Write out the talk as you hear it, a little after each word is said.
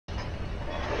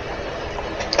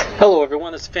Hello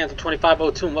everyone, this is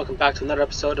Phantom2502 and welcome back to another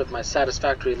episode of my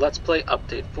Satisfactory Let's Play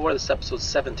Update 4. This is episode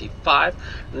 75.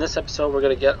 In this episode we're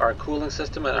going to get our cooling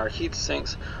system and our heat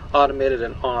sinks automated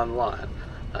and online.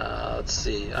 Let's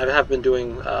see, I have been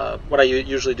doing what I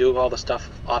usually do, all the stuff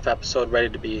off episode ready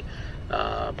to be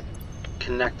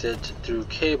connected through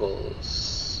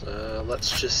cables.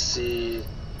 Let's just see.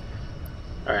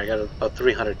 Alright, I got about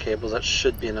 300 cables, that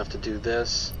should be enough to do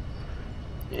this.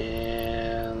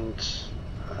 And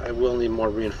I will need more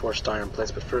reinforced iron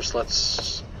plates, but first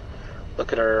let's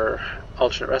look at our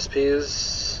alternate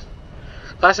recipes.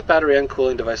 Classic battery and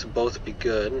cooling device would both be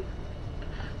good.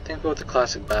 I think I'll go with the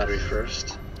classic battery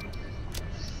first.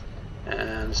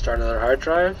 And start another hard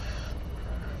drive.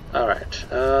 Alright.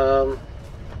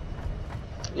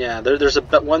 Yeah, there's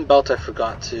one belt I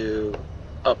forgot to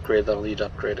upgrade that'll need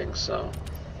upgrading, so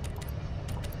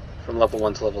from level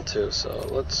 1 to level 2, so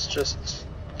let's just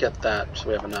get that so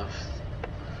we have enough.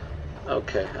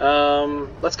 Okay,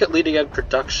 let's get leading edge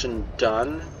production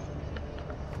done.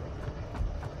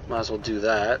 Might as well do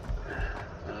that.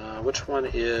 Which one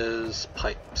is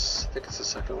pipes? I think it's the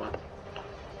second one.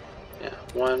 Yeah,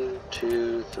 1,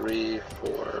 2, 3,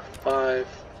 4, 5.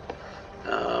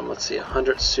 Let's see,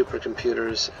 100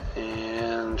 supercomputers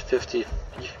and 50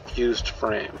 fused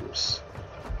frames.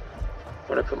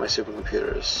 Where'd I put my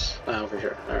supercomputers? Over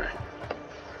here. Alright.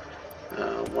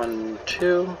 1,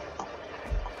 2.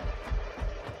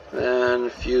 Then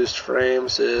fused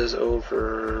frames is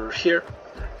over here.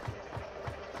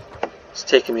 It's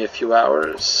taking me a few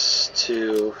hours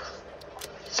to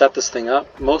set this thing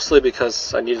up, mostly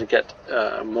because I need to get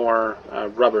more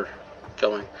rubber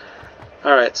going.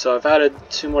 Alright, so I've added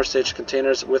 2 more stage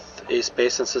containers with a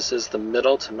space, since this is the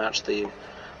middle, to match the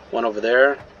one over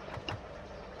there.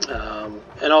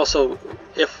 And also,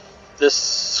 if this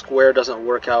square doesn't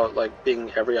work out, like being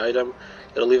every item,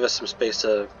 it'll leave us some space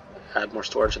to add more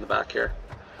storage in the back here.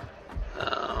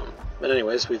 But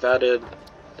anyways, we've added,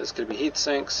 there's going to be heat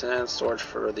sinks and storage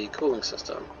for the cooling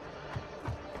system.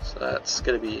 So that's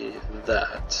going to be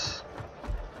that.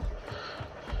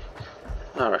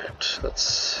 Alright,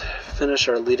 let's finish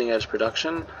our leading edge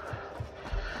production.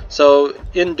 So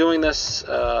in doing this,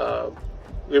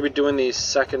 we'll be doing the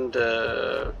second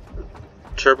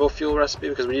turbo fuel recipe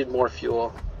because we need more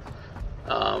fuel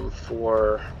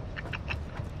for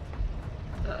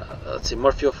let's see,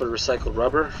 more fuel for recycled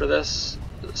rubber for this,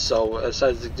 so I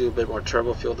decided to do a bit more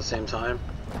turbo fuel at the same time.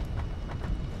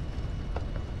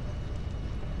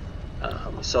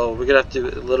 So we're gonna have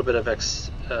to do a little bit of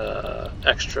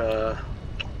extra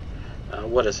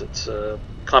what is it,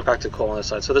 compacted coal on the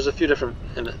side. So there's a few different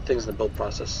things in the build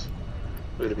process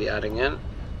we're going to be adding in.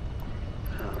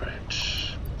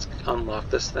 Alright, let's unlock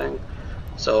this thing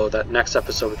so that next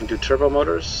episode we can do turbo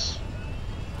motors.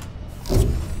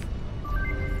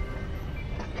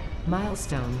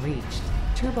 Milestone reached.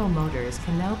 Turbo motors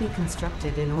can now be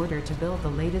constructed in order to build the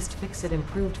latest Fix-It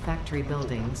improved factory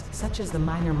buildings, such as the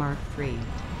Miner Mark III.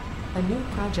 A new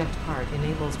project part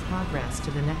enables progress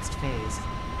to the next phase.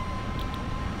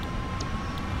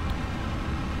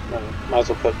 Might as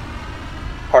well put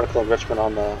particle enrichment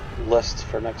on the list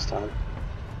for next time.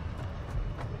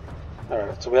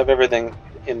 Alright, so we have everything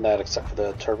in that except for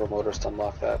the turbo motors to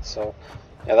unlock that, so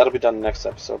yeah, that'll be done in the next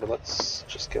episode, but let's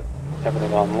just get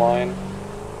everything online.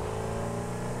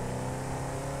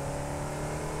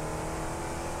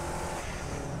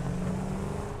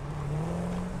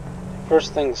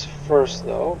 First things first,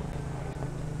 though,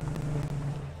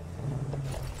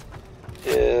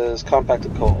 is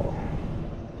compacted coal.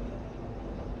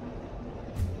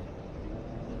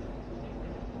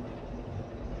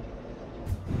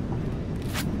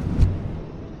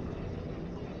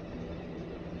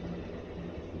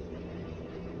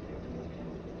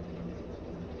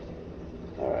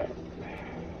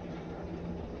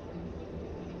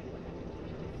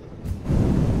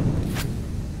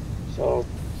 So,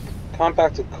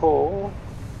 compacted coal,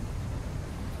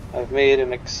 I've made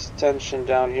an extension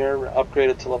down here,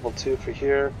 upgraded to level 2 for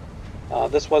here.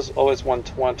 This was always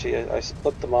 120, I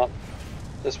split them up.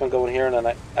 This one going here, and then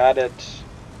I added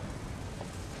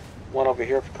one over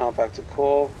here for compacted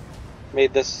coal.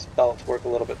 Made this belt work a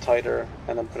little bit tighter,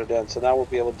 and then put it in. So now we'll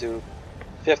be able to do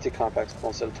 50 compacted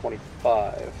coal instead of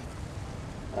 25.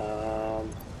 Yeah,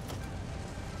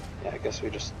 I guess we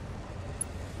just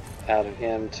add it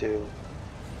into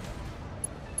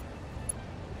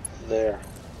there.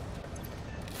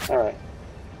 Alright,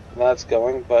 that's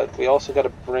going, but we also got to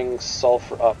bring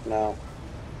sulfur up now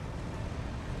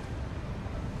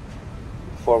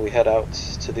before we head out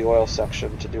to the oil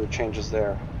section to do changes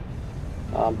there.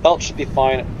 Belt should be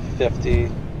fine at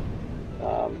 50.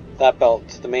 That belt,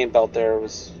 the main belt there,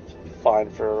 was fine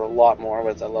for a lot more.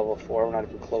 With at level 4, we're not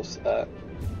even close to that.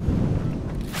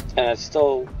 And it's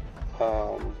still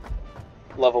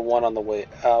level 1 on the way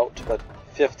out, but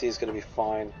 50 is going to be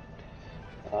fine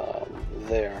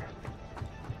there.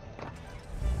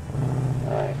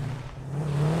 Alright.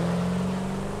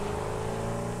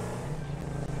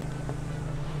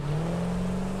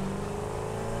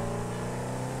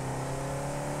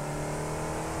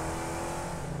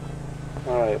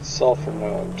 Alright, sulfur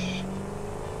node.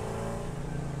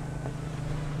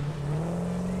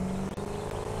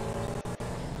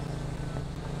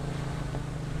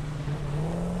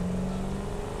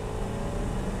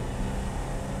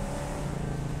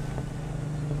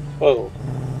 Whoa.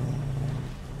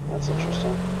 That's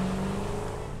interesting.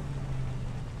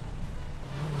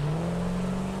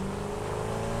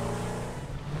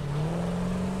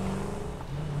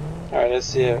 Alright, let's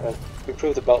see.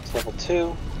 Improve the belt to level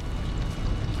 2.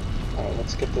 Alright,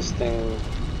 let's get this thing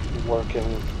working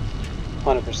 100%.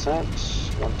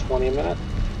 120 a minute.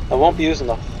 I won't be using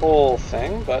the whole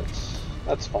thing, but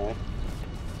that's fine.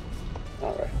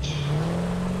 Alright.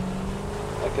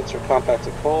 That gets our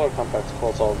compacted coal. Our compacted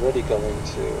coal is already going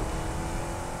to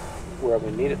where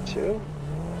we need it to.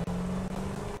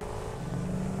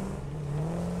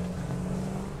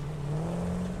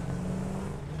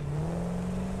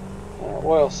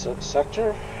 Oil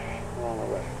sector.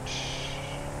 Alright.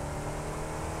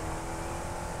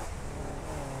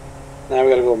 Now we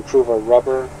gotta go improve our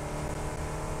rubber.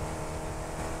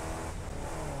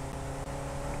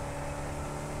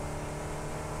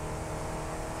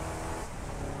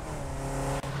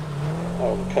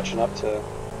 Oh, we're catching up to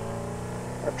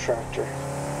our tractor.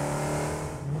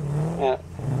 Yeah.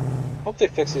 Hope they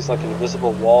fix these like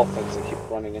invisible wall things I keep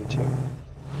running into.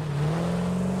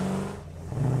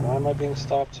 Why am I being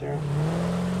stopped here?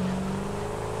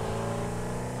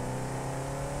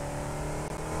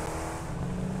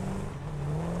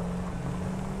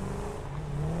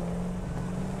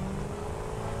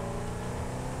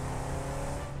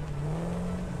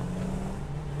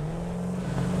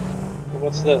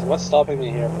 What's this? What's stopping me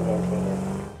here from going further?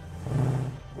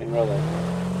 I mean, really.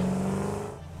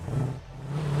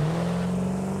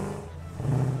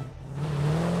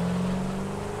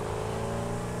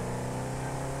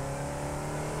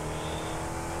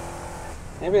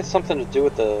 Maybe it's something to do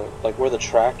with the, like, where the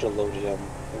tractor loaded in.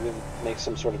 Maybe make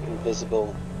some sort of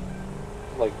invisible,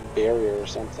 like, barrier or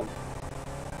something.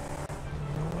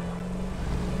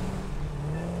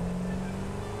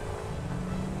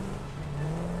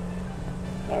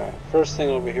 Alright, first thing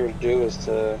over here to do is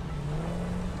to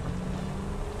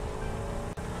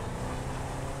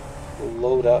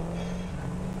load up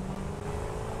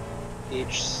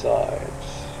each side.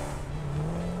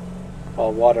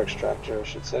 Well, water extractor, I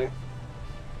should say.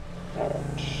 Alright.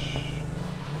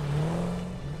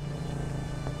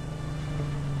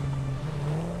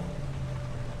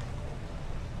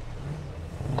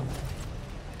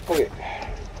 Okay.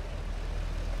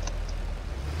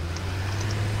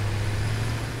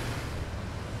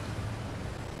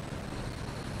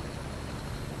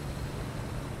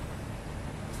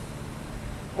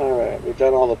 Alright, we've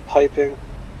done all the piping.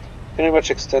 Pretty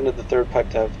much extended the third pipe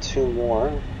to have 2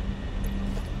 more.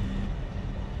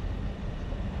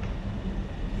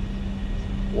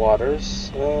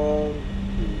 Waters. Yeah,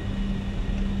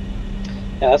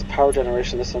 that's power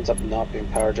generation. This ends up not being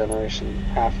power generation,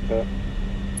 half of it.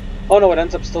 Oh no, it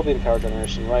ends up still being power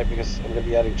generation, right? Because I'm going to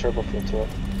be adding turbo fuel to it.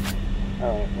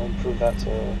 Alright, we'll improve that to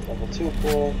level 2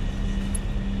 pool.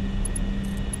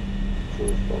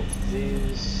 Improve both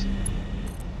these.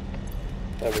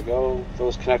 There we go.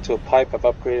 Those connect to a pipe. I've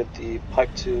upgraded the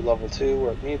pipe to level 2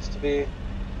 where it needs to be.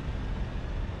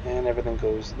 And everything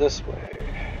goes this way.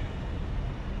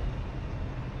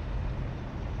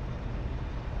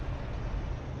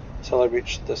 Until I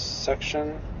reach this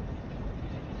section.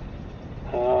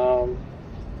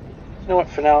 You know what,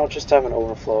 for now, just have an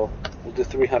overflow. We'll do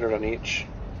 300 on each.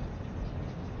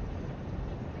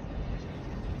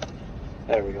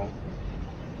 There we go.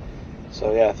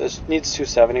 So yeah, this needs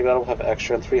 270, but we'll have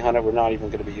extra, and 300, we're not even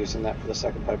going to be using that for the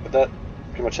second pipe, but that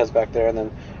pretty much heads back there, and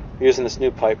then we're using this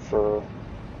new pipe for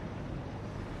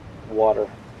water,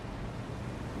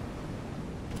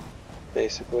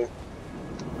 basically.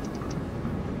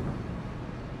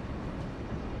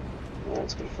 And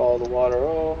it's going to follow the water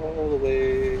all the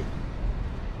way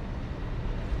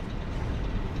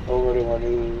over to our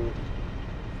new,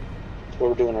 to where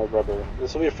we're doing our rubber.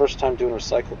 This will be the first time doing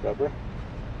recycled rubber.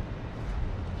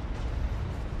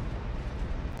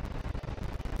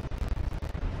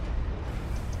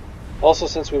 Also,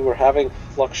 since we were having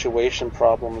fluctuation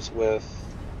problems with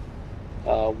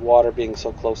water being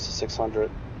so close to 600,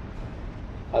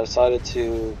 I decided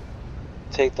to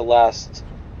take the last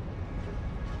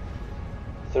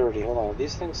 30. Hold on, are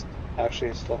these things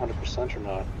actually still 100% or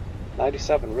not?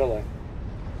 97, really?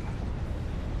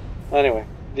 Anyway,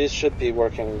 these should be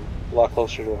working a lot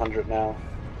closer to 100 now.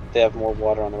 They have more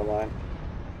water on their line.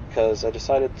 Because I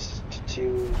decided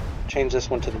to change this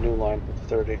one to the new line with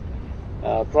 30.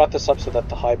 Brought this up so that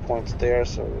the high point's there,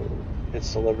 so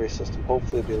its delivery system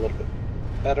hopefully will be a little bit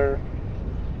better.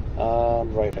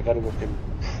 Right, I gotta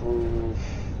improve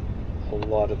a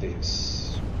lot of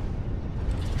these.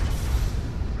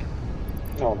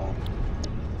 Hold on.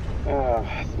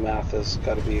 The math has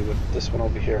got to be with this one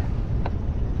over here.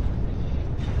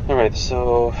 Alright,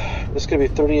 so this is going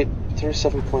to be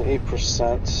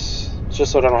 37.8%.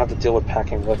 Just so I don't have to deal with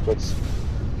packing liquids.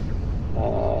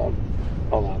 Hold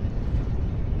on.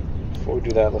 Before we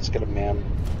do that, let's get a man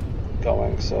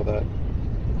going so that...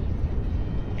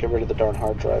 Get rid of the darn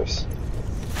hard drives.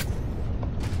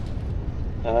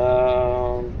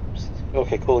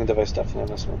 Okay, cooling device definitely on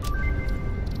this one.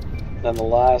 Then the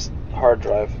last hard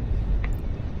drive,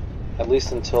 at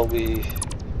least until we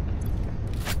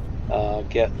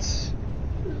get...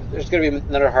 There's going to be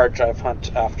another hard drive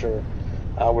hunt after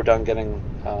we're done getting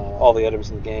all the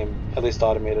items in the game, at least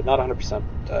automated. Not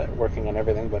 100% working on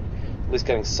everything, but at least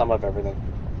getting some of everything.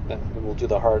 Then we'll do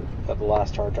the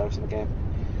last hard drives in the game.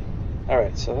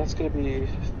 Alright, so that's going to be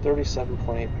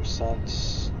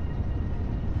 37.8%.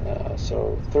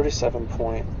 So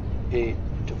 37.8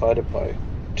 divided by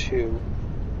 2,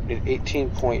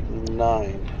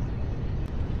 18.9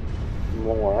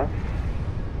 more.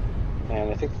 And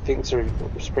I think things are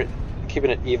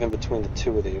keeping it even between the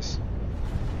two of these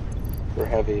for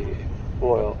heavy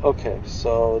oil. Okay,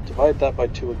 so divide that by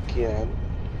 2 again.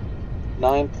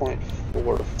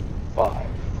 9.45.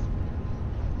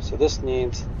 So this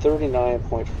needs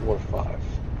 39.45.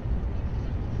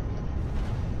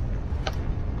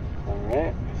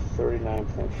 Alright,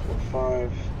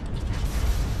 39.45.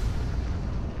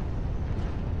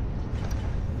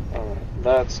 Alright,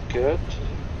 that's good.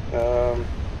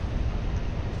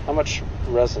 How much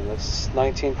resin? It's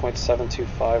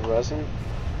 19.725 resin.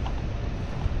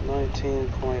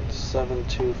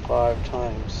 19.725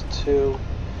 times 2.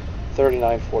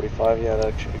 39.45. Yeah,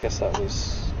 I guess that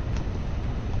was...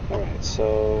 Alright,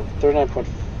 so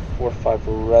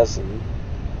 39.45 resin.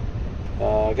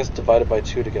 I guess divided by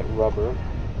 2 to get rubber.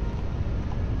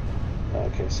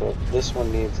 Okay, so this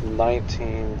one needs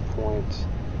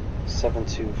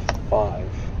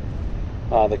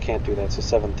 19.725. They can't do that, so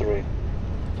 7.3.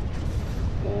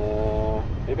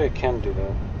 Maybe I can do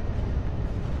that.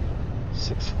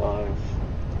 6.5.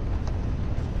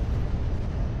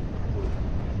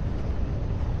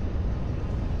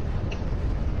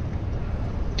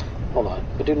 Hold on.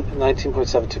 I do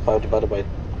 19.725 divided by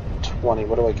 20.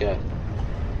 What do I get?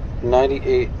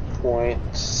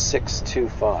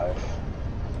 98.625.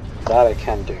 That I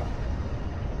can do.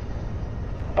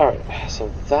 Alright,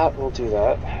 so that will do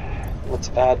that. Let's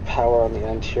add power on the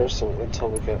end here, so until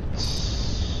we get...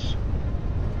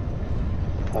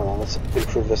 Hold on, let's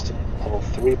improve this to level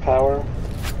 3 power.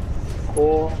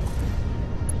 Cool.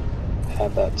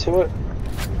 Add that to it.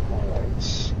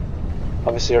 Alright.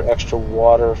 Obviously our extra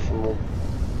water from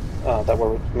that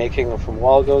we're making from a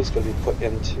while ago is going to be put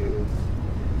into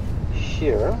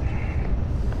here.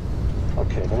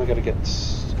 Okay, then we got to get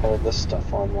all this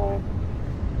stuff online.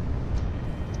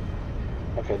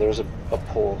 Okay, there's a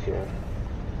pole here.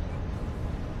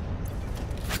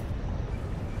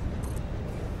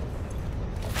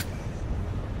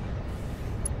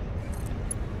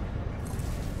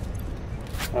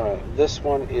 Alright, this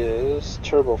one is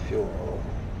turbo fuel.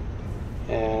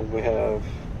 And we have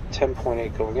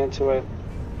 10.8 going into it,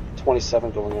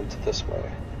 27 going into this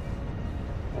way.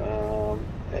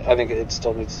 I think it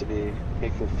still needs to be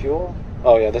making fuel.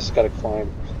 Oh yeah, this has got to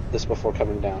climb this before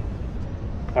coming down.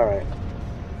 Alright.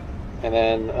 And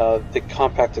then the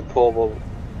compacted coal will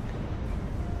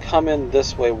come in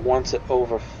this way once it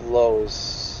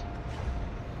overflows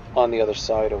on the other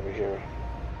side over here.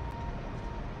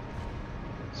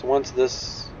 So once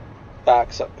this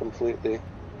backs up completely,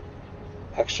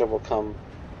 extra will come.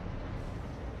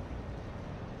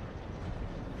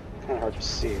 Kind of hard to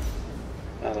see.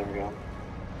 Ah, there we go.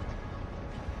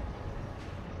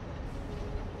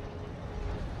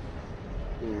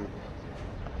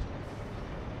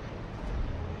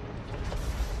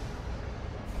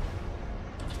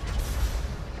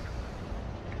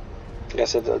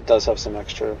 Yes, it does have some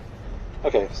extra.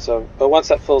 Okay, so, but once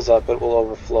that fills up, it will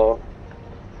overflow.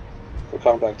 We'll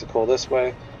come back to coal this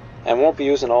way, and won't be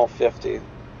using all 50.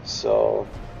 So,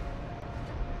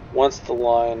 once the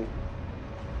line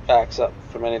backs up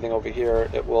from anything over here,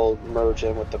 it will merge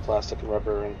in with the plastic and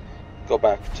rubber and go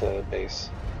back to base.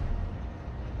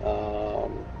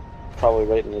 Probably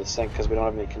right into the sink because we don't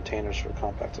have any containers for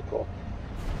compacted coal.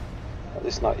 At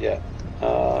least not yet.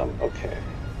 Okay.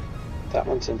 That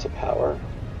one's into power.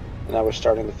 And now we're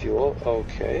starting the fuel.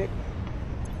 Okay.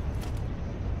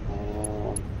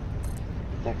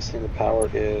 Next thing to power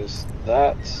is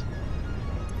that.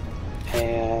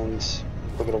 And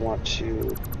we're going to want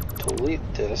to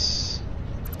delete this.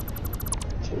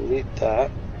 Delete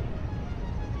that.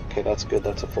 Okay, that's good.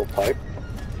 That's a full pipe.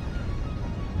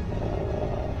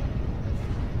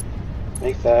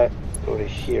 Make that go to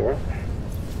here.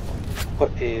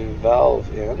 Put a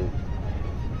valve in.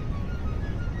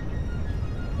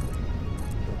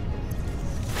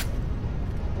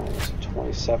 Oh, it's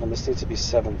 27. This needs to be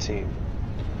 17.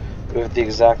 We have the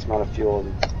exact amount of fuel.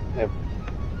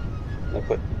 I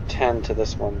put 10 to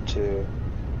this one to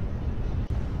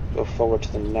go forward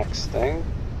to the next thing.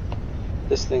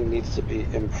 This thing needs to be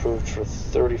improved for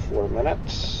 34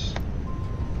 minutes.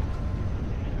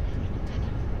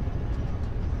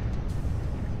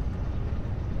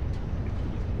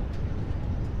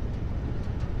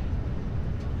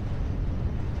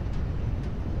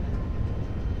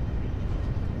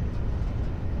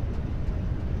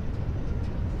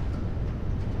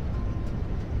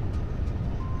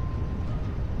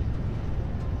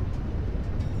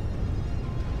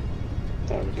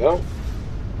 There we go.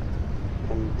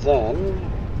 And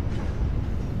then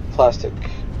plastic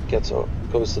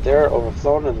goes to there,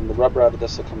 overflown, and then the rubber out of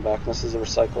this will come back. This is a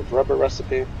recycled rubber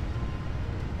recipe,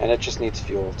 and it just needs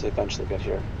fuel to eventually get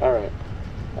here. Alright.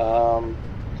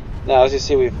 Now, as you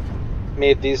see, we've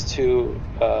made these two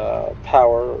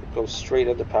power go straight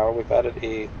into power. We've added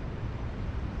a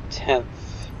 10th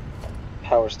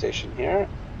power station here.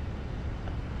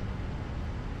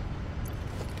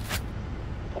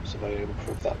 So if I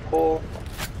improve that pole.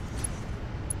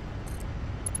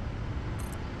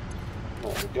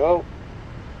 There we go.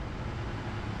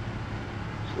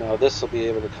 So now this will be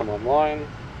able to come online.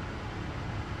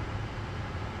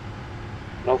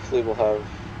 And hopefully we'll have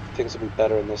things will be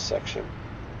better in this section.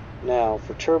 Now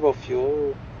for turbo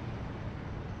fuel,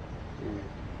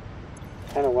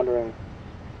 kind of wondering,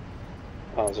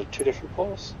 oh, is there two different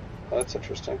poles? Oh, that's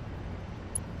interesting.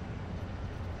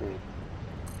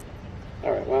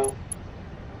 Alright, well,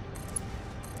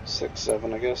 6,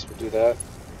 7, I guess, we'll do that.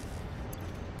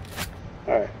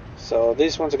 Alright, so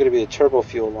these ones are going to be a turbo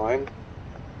fuel line.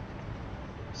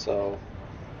 So,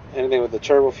 anything with the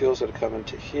turbo fuel is going to come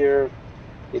into here.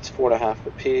 Needs 4.5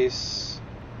 per piece.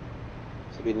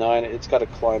 So it'll be 9. It's got to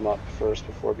climb up first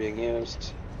before being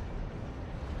used.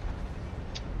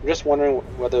 I'm just wondering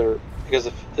whether, because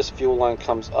if this fuel line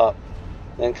comes up,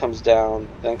 then comes down,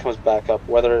 then comes back up,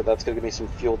 whether that's going to give me some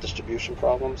fuel distribution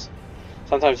problems.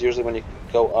 Sometimes, usually when you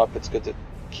go up, it's good to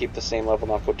keep the same level,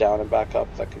 not go down and back up.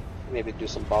 That could maybe do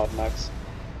some bottlenecks.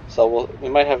 So we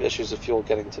might have issues of fuel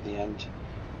getting to the end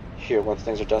here once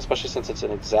things are done, especially since it's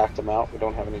an exact amount. We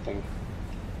don't have anything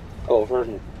over,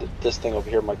 and this thing over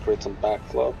here might create some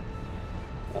backflow.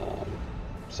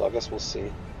 So I guess we'll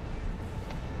see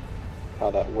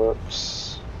how that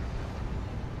works.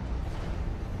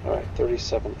 Alright,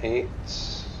 37.8.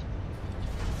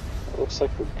 It looks like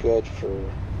we're good for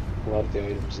a lot of the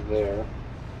items there.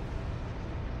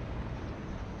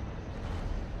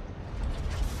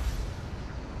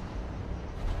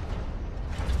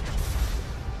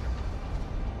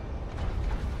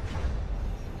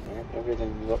 Alright,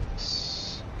 everything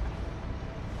looks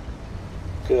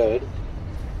good.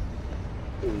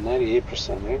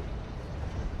 98%, eh?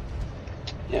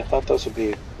 Yeah, I thought those would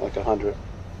be like 100.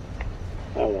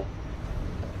 Oh well.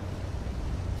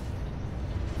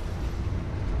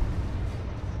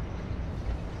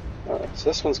 Alright, so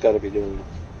this one's got to be doing...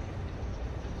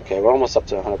 Okay, we're almost up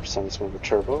to 100% this one with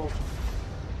turbo.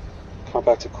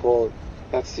 Compacted coal,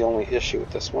 that's the only issue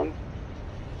with this one.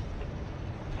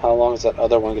 How long is that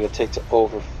other one going to take to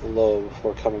overflow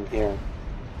before coming here?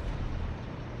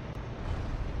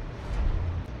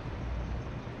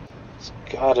 It's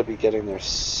got to be getting there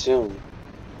soon.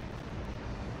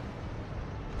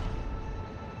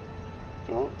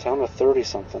 Well, down to 30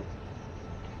 something.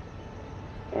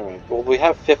 Alright, well we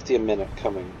have 50 a minute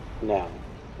coming now.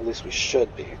 At least we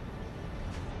should be.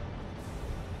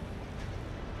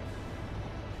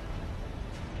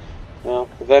 Well,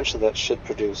 eventually that should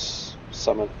produce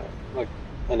some, like,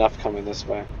 enough coming this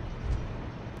way.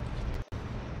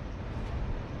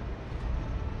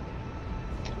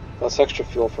 Less extra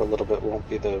fuel for a little bit won't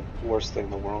be the worst thing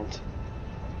in the world.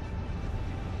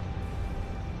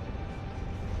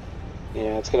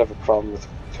 Yeah, it's gonna have a problem with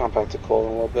compacted coal in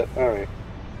a little bit. Alright.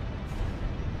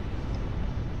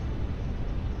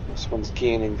 This one's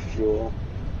gaining fuel.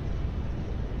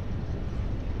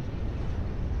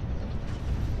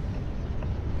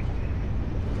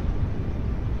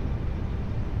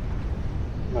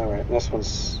 Alright, this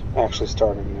one's actually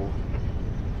starting now.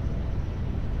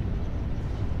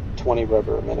 20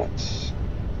 rubber a minute.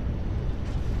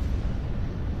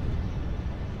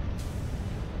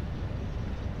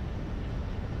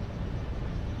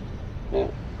 Yeah.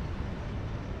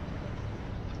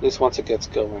 At least once it gets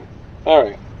going.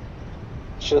 Alright.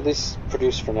 Should at least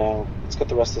produce for now. Let's get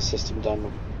the rest of the system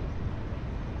done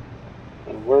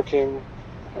and working.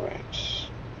 Alright.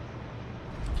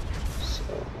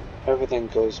 So everything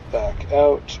goes back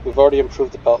out. We've already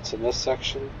improved the belts in this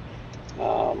section.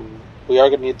 We are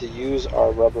going to need to use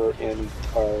our rubber in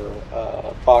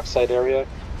our bauxite area.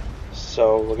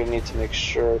 So we're going to need to make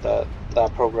sure that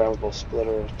that programmable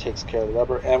splitter takes care of the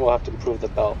rubber, and we'll have to improve the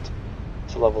belt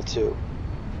to level 2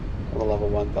 and the level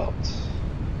 1 belt.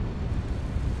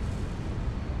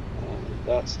 And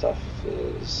that stuff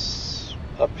is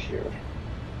up here.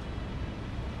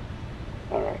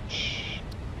 Alright.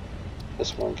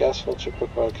 This one, gas filter,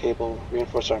 quick wire cable,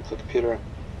 reinforced iron click computer,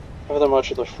 other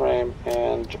modular frame,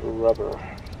 and rubber.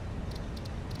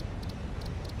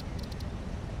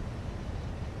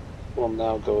 We'll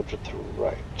now go to the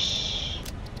right.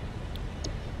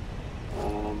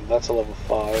 That's a level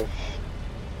 5.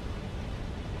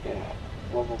 Yeah,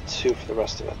 level 2 for the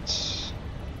rest of it.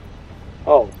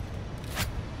 Oh,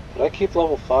 did I keep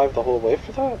level 5 the whole way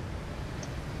for that?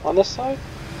 On this side?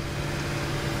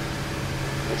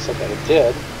 Looks like I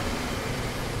did.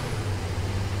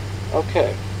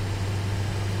 Okay.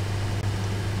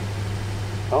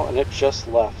 Oh, and it just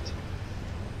left.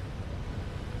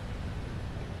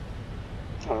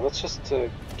 Alright, let's just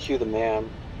queue the man.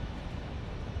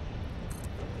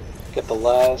 Get the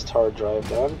last hard drive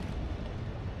done.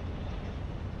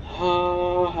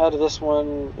 Out of this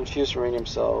one, infused uranium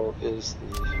cell is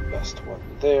the best one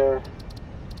there.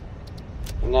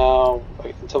 Now,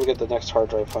 until we get the next hard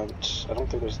drive hunt, I don't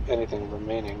think there's anything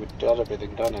remaining. We got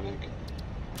everything done, I think.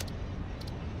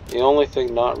 The only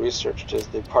thing not researched is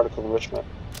the particle enrichment,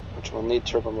 which we'll need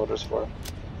turbo motors for.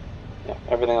 Yeah,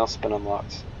 everything else has been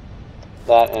unlocked.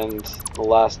 That and the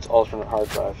last alternate hard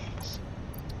drive.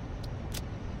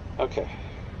 Okay.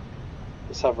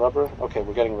 Let's have rubber? Okay,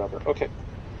 we're getting rubber. Okay.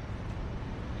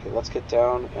 Okay, let's get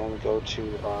down and go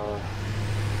to our...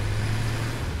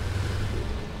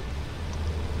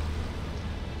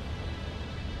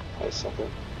 Wait a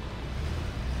second.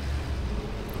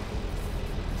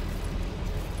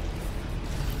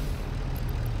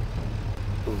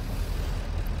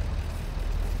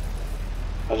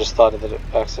 I just thought that it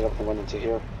accidentally went into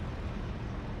here.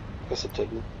 Guess it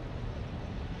didn't.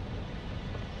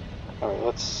 Alright,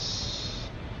 let's...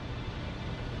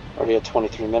 Already at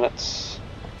 23 minutes.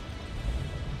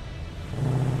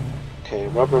 Okay,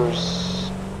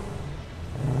 rubber's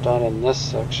done in this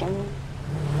section.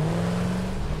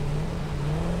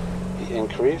 The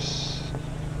increase.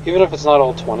 Even if it's not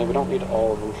all 20, we don't need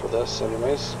all of them for this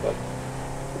anyways, but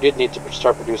we did need to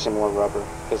start producing more rubber,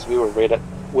 because we were right at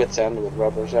wit's end with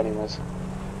rubbers anyways.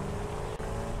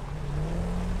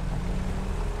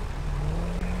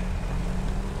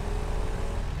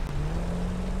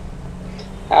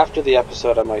 After the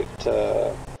episode I might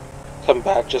come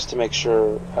back just to make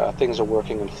sure things are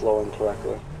working and flowing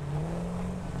correctly.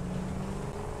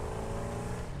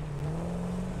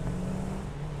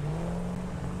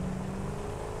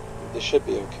 They should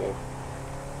be okay.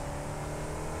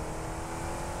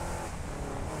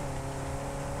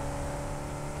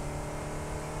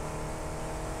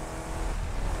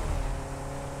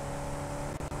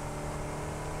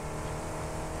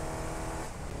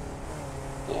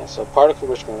 So particle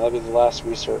enrichment, that'll be the last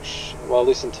research, well at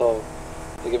least until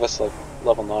they give us like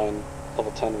level 9,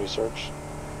 level 10 research.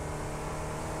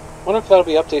 I wonder if that'll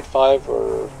be update 5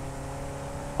 or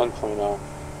 1.0.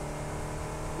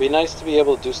 Be nice to be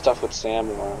able to do stuff with SAM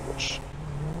more, which,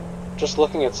 just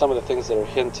looking at some of the things that are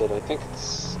hinted, I think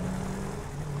it's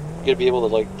you're gonna be able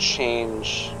to like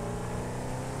change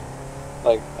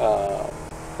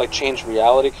change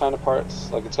reality kind of parts.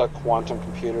 Like it's got quantum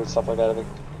computers and stuff like that. I think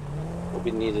will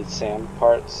be needed SAM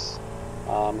parts.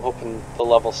 I'm hoping the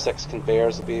level 6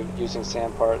 conveyors will be using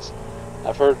SAM parts.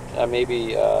 I've heard maybe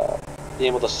being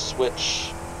able to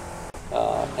switch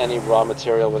any raw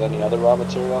material with any other raw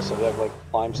material. So if you have like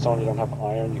limestone, you don't have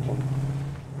iron, you can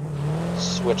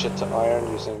switch it to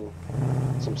iron using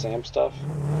some SAM stuff.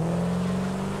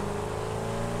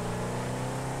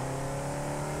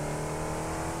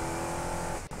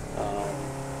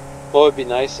 What would be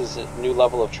nice is a new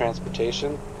level of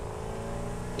transportation.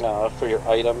 for your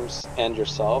items and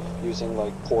yourself using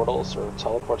like portals or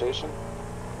teleportation.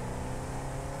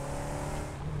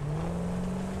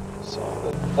 So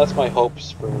that's my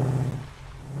hopes for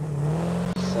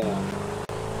Sam.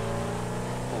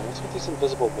 What's with these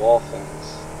invisible wall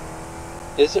things?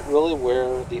 Is it really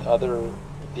where the other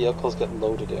vehicles get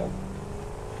loaded in?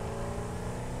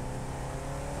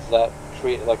 Does that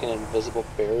create like an invisible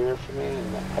barrier for me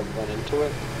and I run into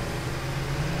it?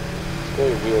 It's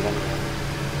very weird anyway.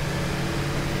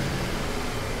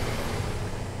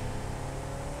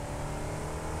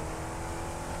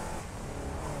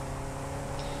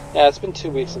 Yeah, it's been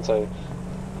 2 weeks since I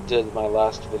did my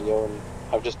last video, and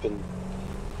I've just been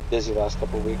busy the last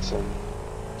couple of weeks, and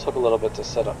it took a little bit to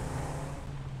set up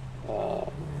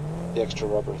the extra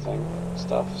rubber thing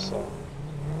stuff, so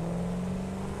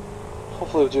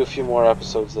hopefully we'll do a few more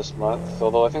episodes this month,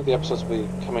 although I think the episodes will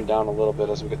be coming down a little bit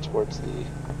as we get towards the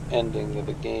ending of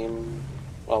the game,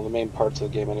 well, the main parts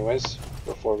of the game anyways,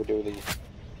 before we do the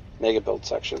mega build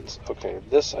sections. Okay,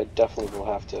 this I definitely will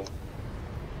have to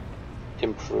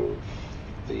improve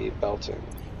the belting.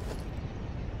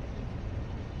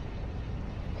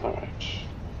 Alright,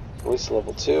 at least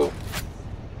level 2.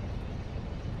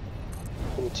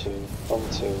 Level 2, level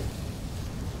 2.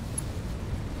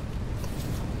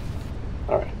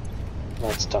 Alright,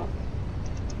 that's done.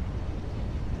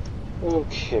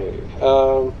 Okay,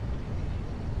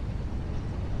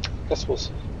 guess we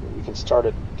can start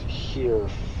it here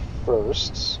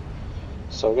first.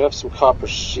 So we have some copper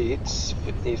sheets,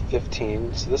 need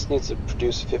 15, so this needs to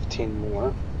produce 15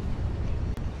 more.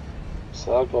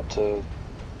 So that'll go up to,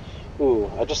 ooh,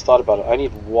 I just thought about it, I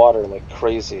need water like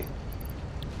crazy.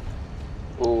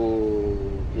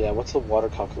 Ooh, yeah, what's the water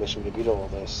calculation going to be to all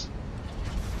this?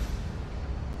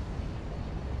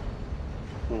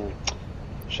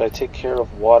 Should I take care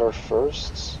of water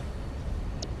first?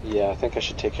 Yeah, I think I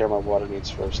should take care of my water needs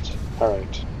first.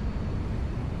 Alright.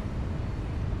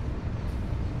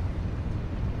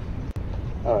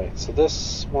 Alright, so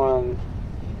this one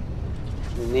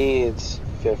needs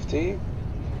 50.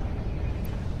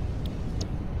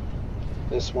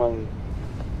 This one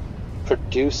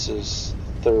produces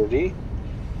 30.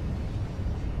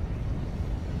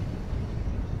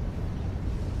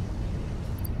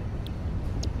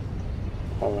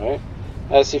 Alright,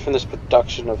 I see from this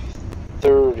production of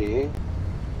 30.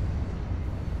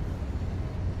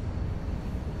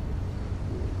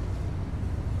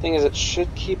 Thing is, it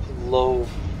should keep low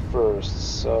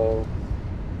first, so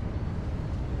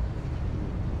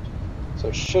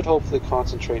it should hopefully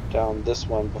concentrate down this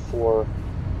one before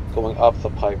going up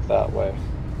the pipe that way.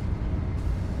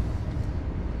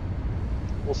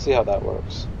 We'll see how that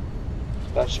works.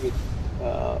 That should be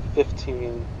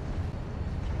 15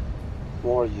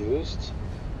 more used.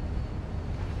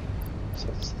 So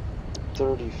it's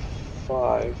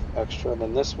 35 extra, and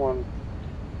then this one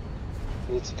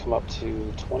needs to come up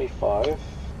to 25.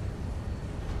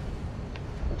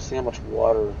 Let's see how much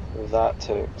water that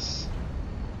takes.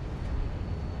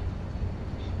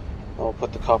 I'll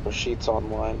put the copper sheets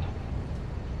online.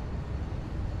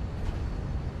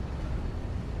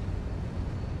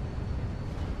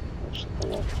 Actually,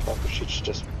 the copper sheets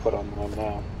just put online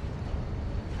now.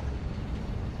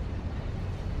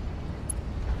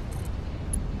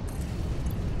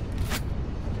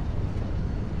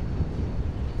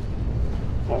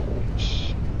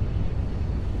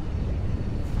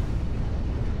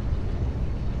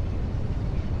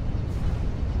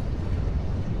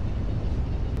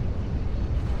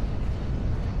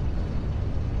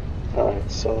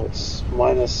 Alright, so it's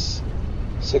minus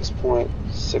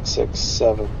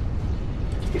 6.667.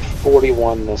 Be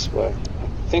 41 this way.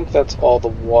 I think that's all the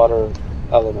water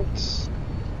elements.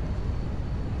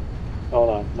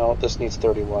 Oh no, this needs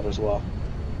 30 watt as well.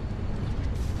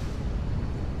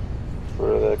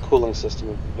 For the cooling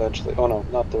system eventually. Oh no,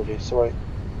 not 30, sorry.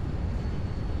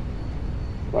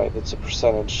 Right, it's a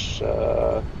percentage,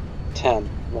 10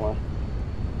 more.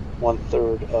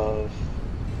 1/3 of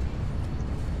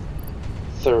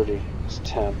 30 is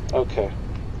 10. Okay.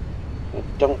 I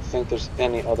don't think there's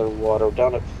any other water. We're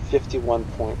down at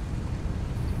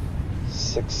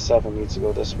 51.67 needs to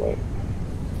go this way.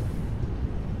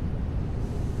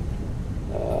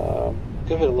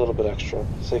 Give it a little bit extra.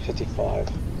 Say 55.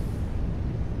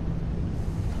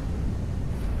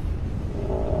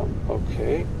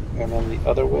 Okay. And then the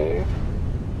other way.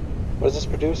 What does this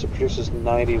produce? It produces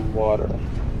 90 water.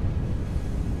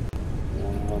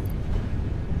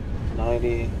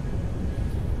 90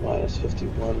 minus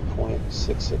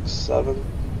 51.667.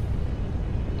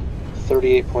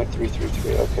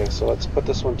 38.333. Okay, so let's put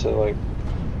this one to like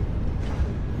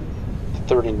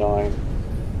 39.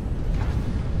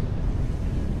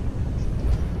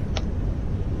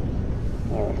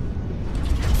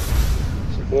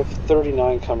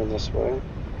 39 coming this way.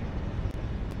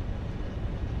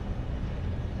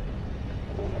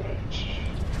 Alright.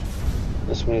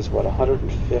 This one is what,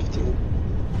 150?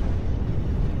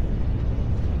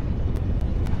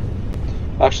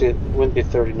 Actually, it wouldn't be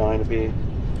 39, it'd be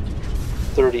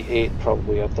 38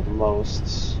 probably at the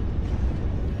most.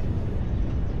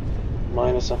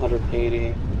 Minus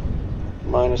 180,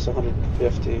 minus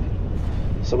 150.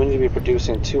 So we need to be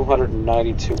producing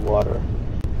 292 water.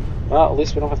 Well, at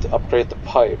least we don't have to upgrade the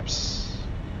pipes.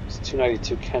 So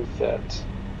 292 can fit.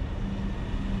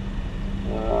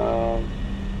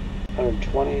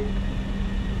 120,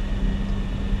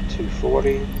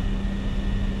 240.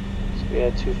 So we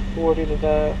add 240 to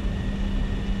that.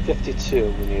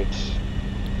 52 we need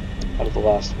out of the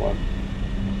last one.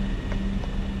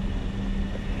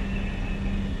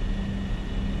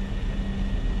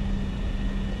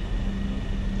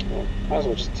 Well, might as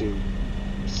well just do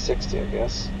 60, I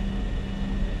guess.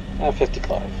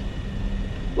 55.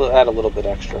 We'll add a little bit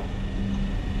extra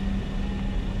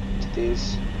to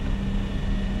these.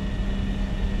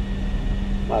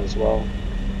 Might as well.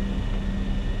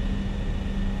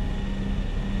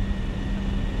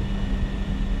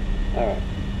 Alright.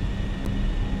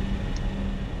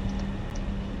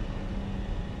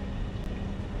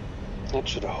 That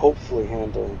should hopefully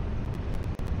handle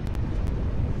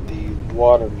the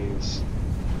water needs.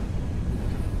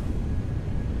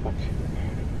 Okay.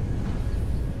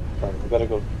 Alright, we better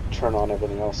go turn on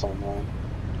everything else online.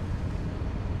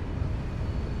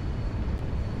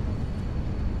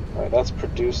 Alright, that's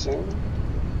producing.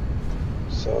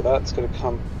 So that's going to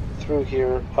come through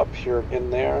here, up here, in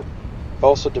there. I've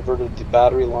also diverted the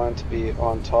battery line to be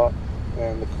on top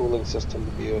and the cooling system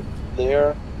to be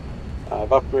there. I've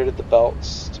upgraded the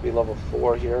belts to be level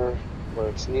 4 here where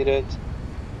it's needed.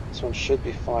 This one should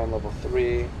be fine, level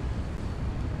 3.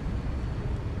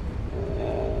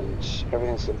 And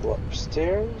everything's going to go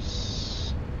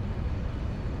upstairs.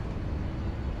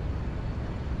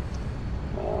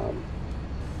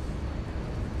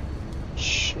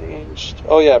 Changed.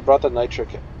 Oh yeah, I brought the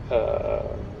nitrogen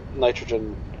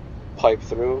pipe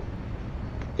through.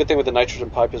 Good thing with the nitrogen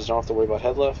pipe is I don't have to worry about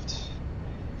head lift.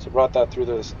 So I brought that through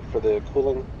this for the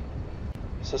cooling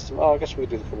system. Oh, I guess we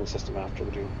could do the cooling system after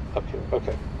we do up here.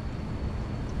 Okay.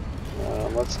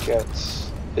 Let's get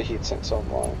the heat sinks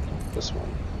online. This one.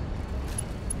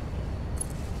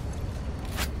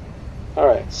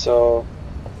 Alright, so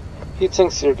heat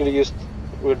sinks you're going to use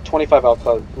with 25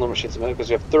 alkali machines a minute because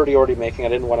we have 30 already making. I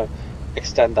didn't want to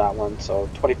extend that one, so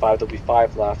 25, there'll be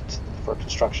 5 left for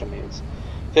construction needs.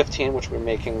 15, which we're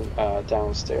making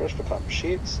downstairs for copper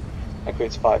sheets. That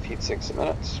creates 5 heat sinks a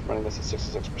minute, running this at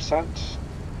 66%.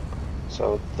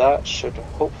 So that should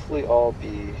hopefully all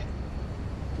be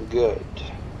good.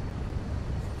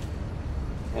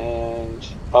 And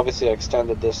obviously I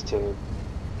extended this to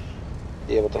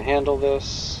be able to handle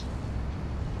this.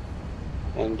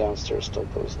 And downstairs still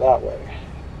goes that way.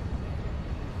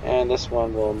 And this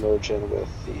one will merge in with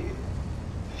the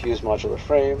fused modular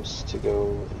frames to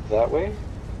go that way.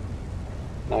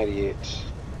 98.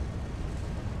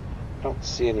 I don't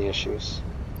see any issues.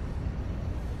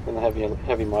 And the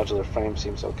heavy modular frame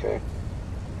seems okay.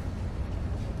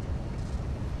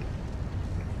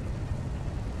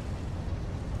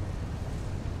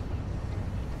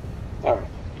 Alright.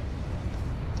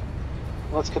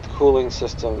 Let's get the cooling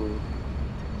system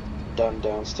done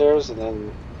downstairs and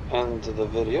then end the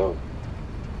video.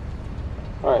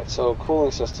 Alright, so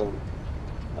cooling system.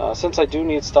 Since I do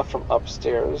need stuff from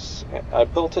upstairs, I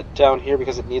built it down here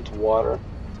because it needs water.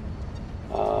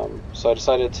 So I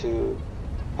decided to,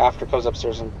 after it goes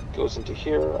upstairs and goes into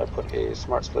here, I put a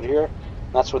smart split here.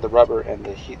 That's where the rubber and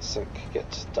the heat sink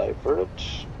get diverted.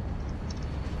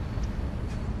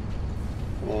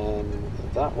 And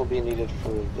that will be needed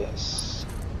for this.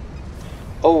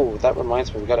 Oh, that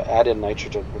reminds me, we've got to add in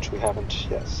nitrogen, which we haven't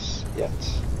yet.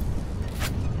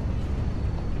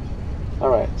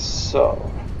 Alright,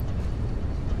 so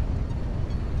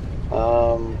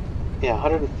yeah,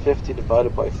 150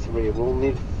 divided by 3. We'll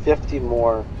need 50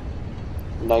 more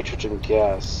nitrogen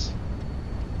gas.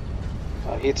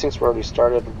 Heat sinks were already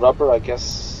started. Rubber, I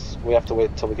guess we have to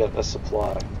wait until we get a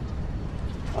supply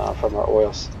from our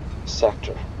oil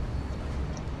sector.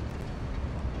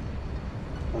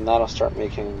 And that'll start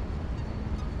making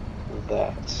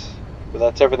that. But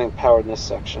that's everything powered in this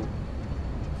section.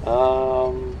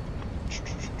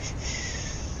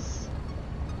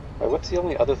 What's the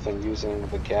only other thing using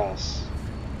the gas?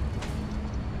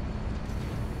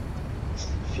 It's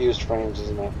fused frames,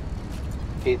 isn't it?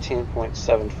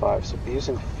 18.75. So we're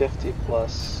using 50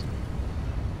 plus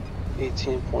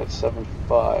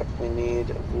 18.75. We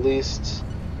need at least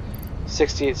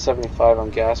 68.75 on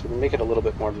gas. We can make it a little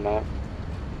bit more than that.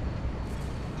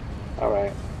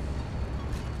 Alright.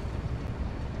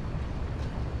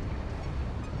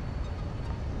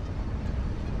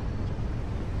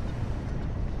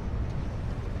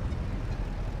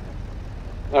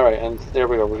 Alright, and there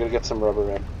we go. We're gonna get some rubber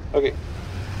in. Okay.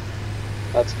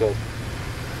 That's good.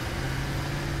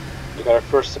 We got our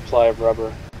first supply of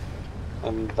rubber,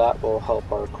 and that will help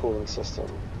our cooling system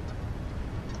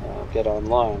get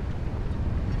online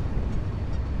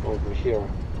over here.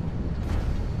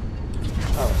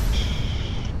 Alright.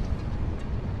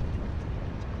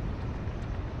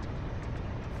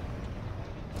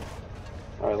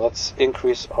 Alright, let's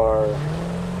increase our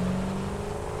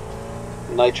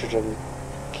nitrogen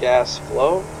gas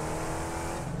flow.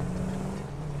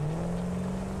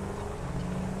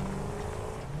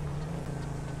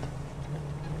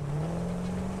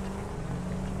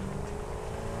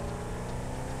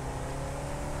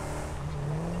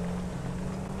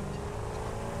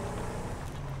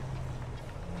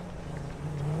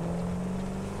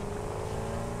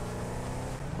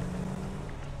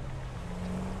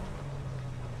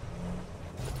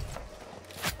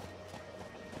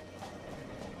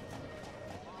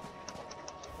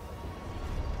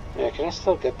 Yeah, can I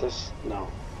still get this? No.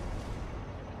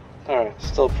 Alright,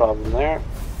 still a problem there.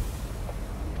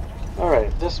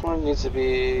 Alright, this one needs to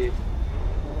be...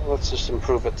 Let's just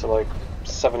improve it to like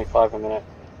 75 a minute.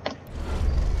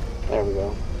 There we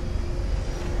go.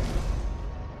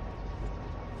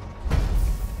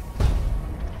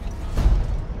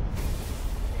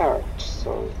 Alright,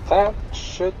 so that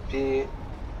should be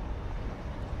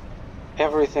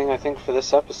everything I think for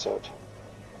this episode.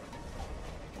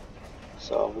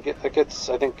 So that gets,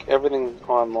 I think, everything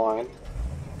online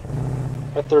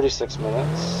at 36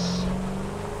 minutes.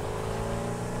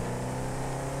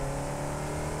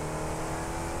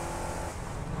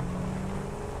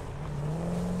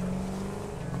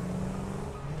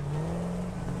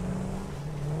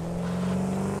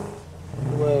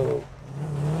 Whoa.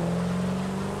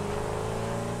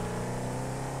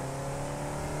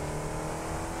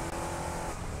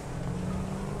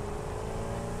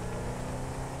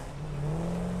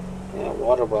 Yeah,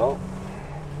 water well.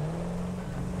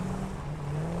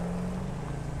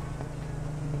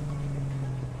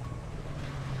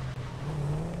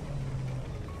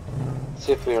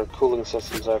 See if our cooling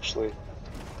system's actually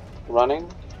running.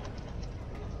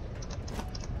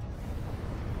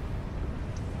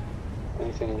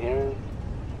 Anything in here?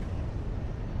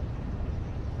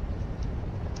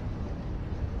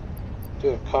 Do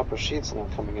have copper sheets now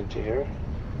coming into here.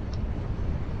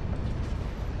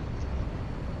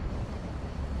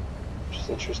 Which is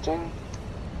interesting.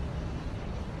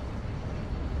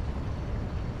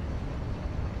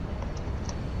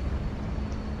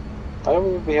 I don't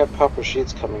believe we have copper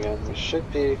sheets coming in. They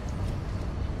should be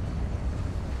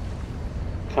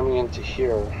coming into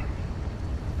here.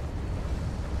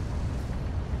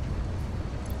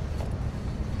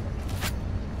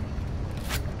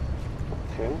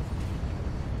 Okay.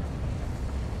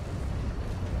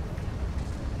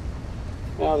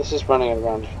 Now this is running at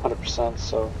around 100%,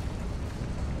 so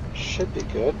should be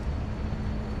good.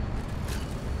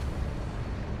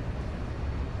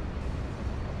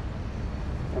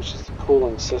 That's just the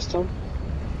cooling system.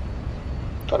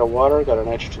 Got our water, got our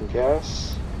nitrogen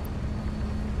gas.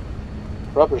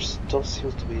 Rubber still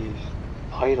seems to be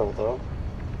idle though.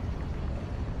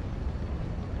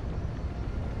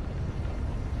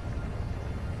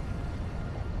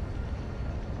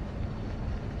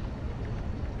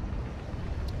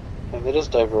 And it is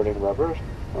diverting rubber.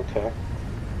 Okay.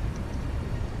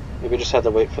 Maybe just had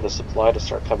to wait for the supply to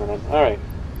start coming in. Alright.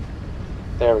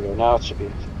 There we go. Now it should be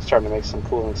starting to make some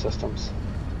cooling systems.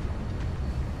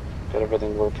 Got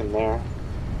everything working there.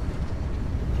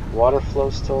 Water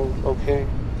flow still okay.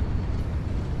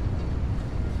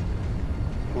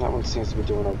 And that one seems to be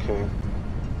doing okay.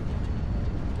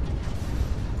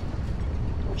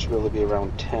 It should really be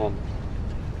around 10.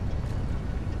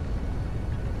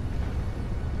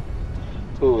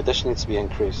 Ooh, this needs to be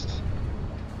increased.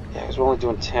 Yeah, because we're only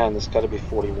doing 10. This got to be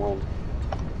 41.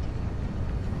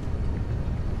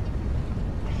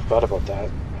 I forgot about that.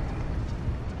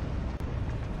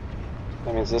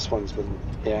 That means this one's been,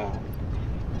 yeah,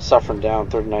 suffering down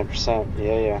 39%.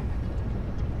 Yeah.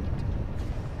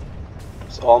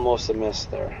 It's almost a miss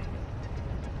there.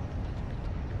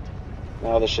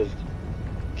 Now this should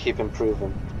keep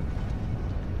improving.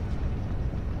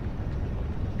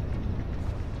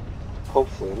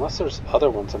 Hopefully, unless there's other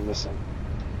ones I'm missing.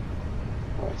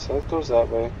 Alright, so that goes that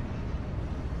way.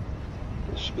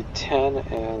 It should be 10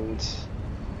 and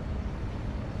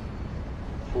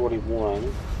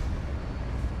 41.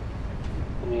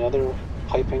 Any other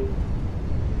piping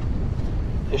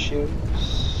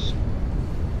issues?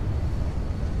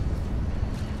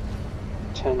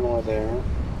 10 more there.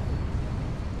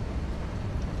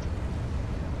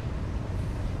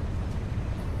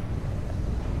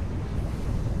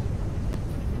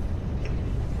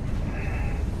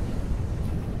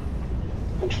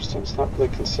 Interesting, it's not really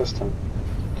consistent.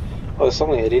 Oh, it's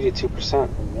only at 82%.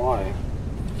 Why?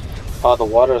 Oh, the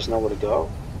water has nowhere to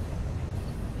go.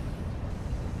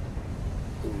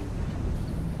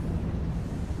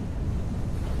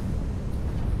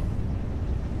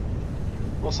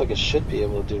 Looks like it should be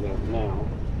able to do that now.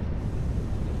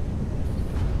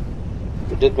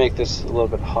 We did make this a little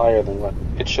bit higher than what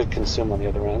it should consume on the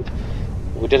other end.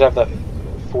 We did have that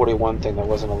 41 thing that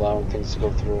wasn't allowing things to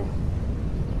go through.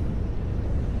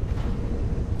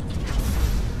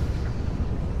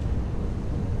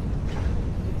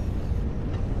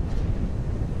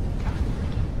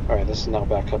 Alright, this is now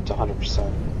back up to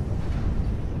 100%.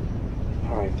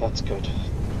 Alright, that's good.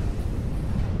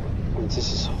 And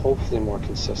this is hopefully more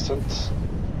consistent.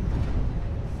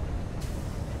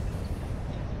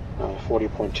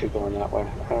 40.2 going that way.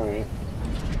 Alright.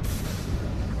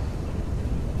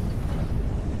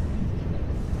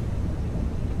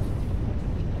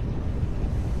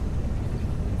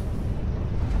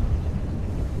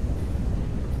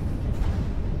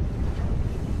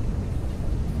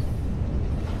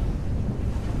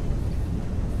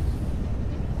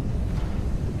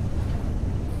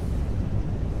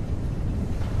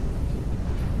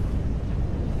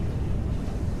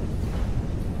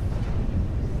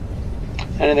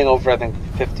 Anything over, I think,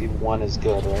 51 is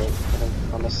good, right? I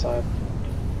think on this side.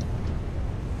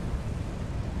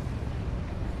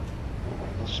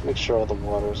 Let's just make sure all the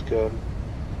water is good.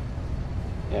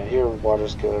 Yeah, here the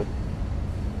water's good.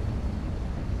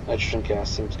 Nitrogen gas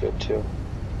seems good too.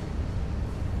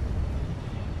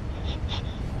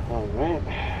 Alright.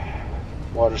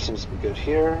 Water seems to be good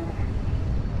here.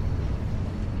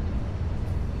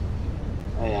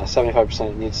 Oh yeah,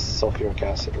 75% needs sulfuric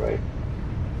acid, right?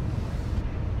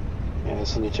 Yeah,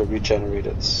 this will need to regenerate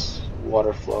its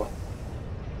water flow.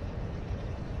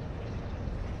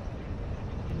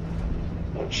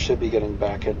 It should be getting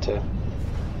back into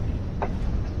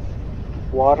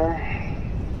water.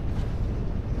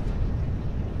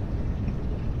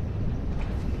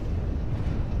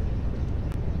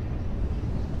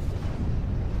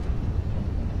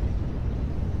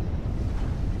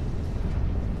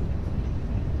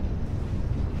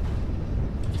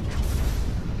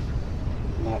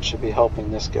 Should be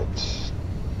helping this get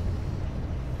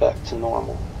back to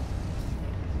normal.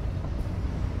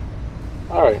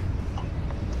 Alright.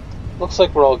 Looks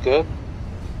like we're all good.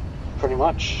 Pretty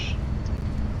much.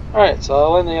 Alright, so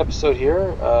I'll end the episode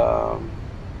here.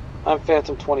 I'm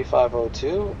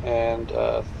Phantom2502,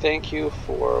 and thank you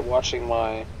for watching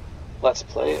my Let's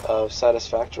Play of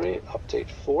Satisfactory Update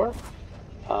 4.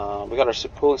 We got our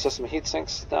cooling system heat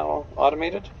sinks now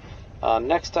automated.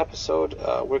 Next episode,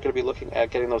 we're going to be looking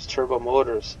at getting those turbo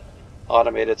motors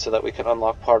automated so that we can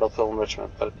unlock particle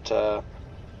enrichment. But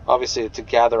obviously, to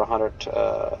gather 100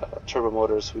 turbo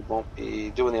motors, we won't be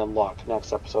doing the unlock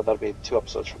next episode. That'll be 2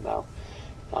 episodes from now.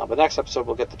 But next episode,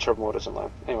 we'll get the turbo motors in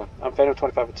line. Anyway, I'm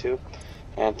Phantom2502,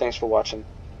 and thanks for watching.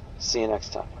 See you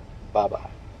next time.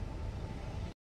 Bye-bye.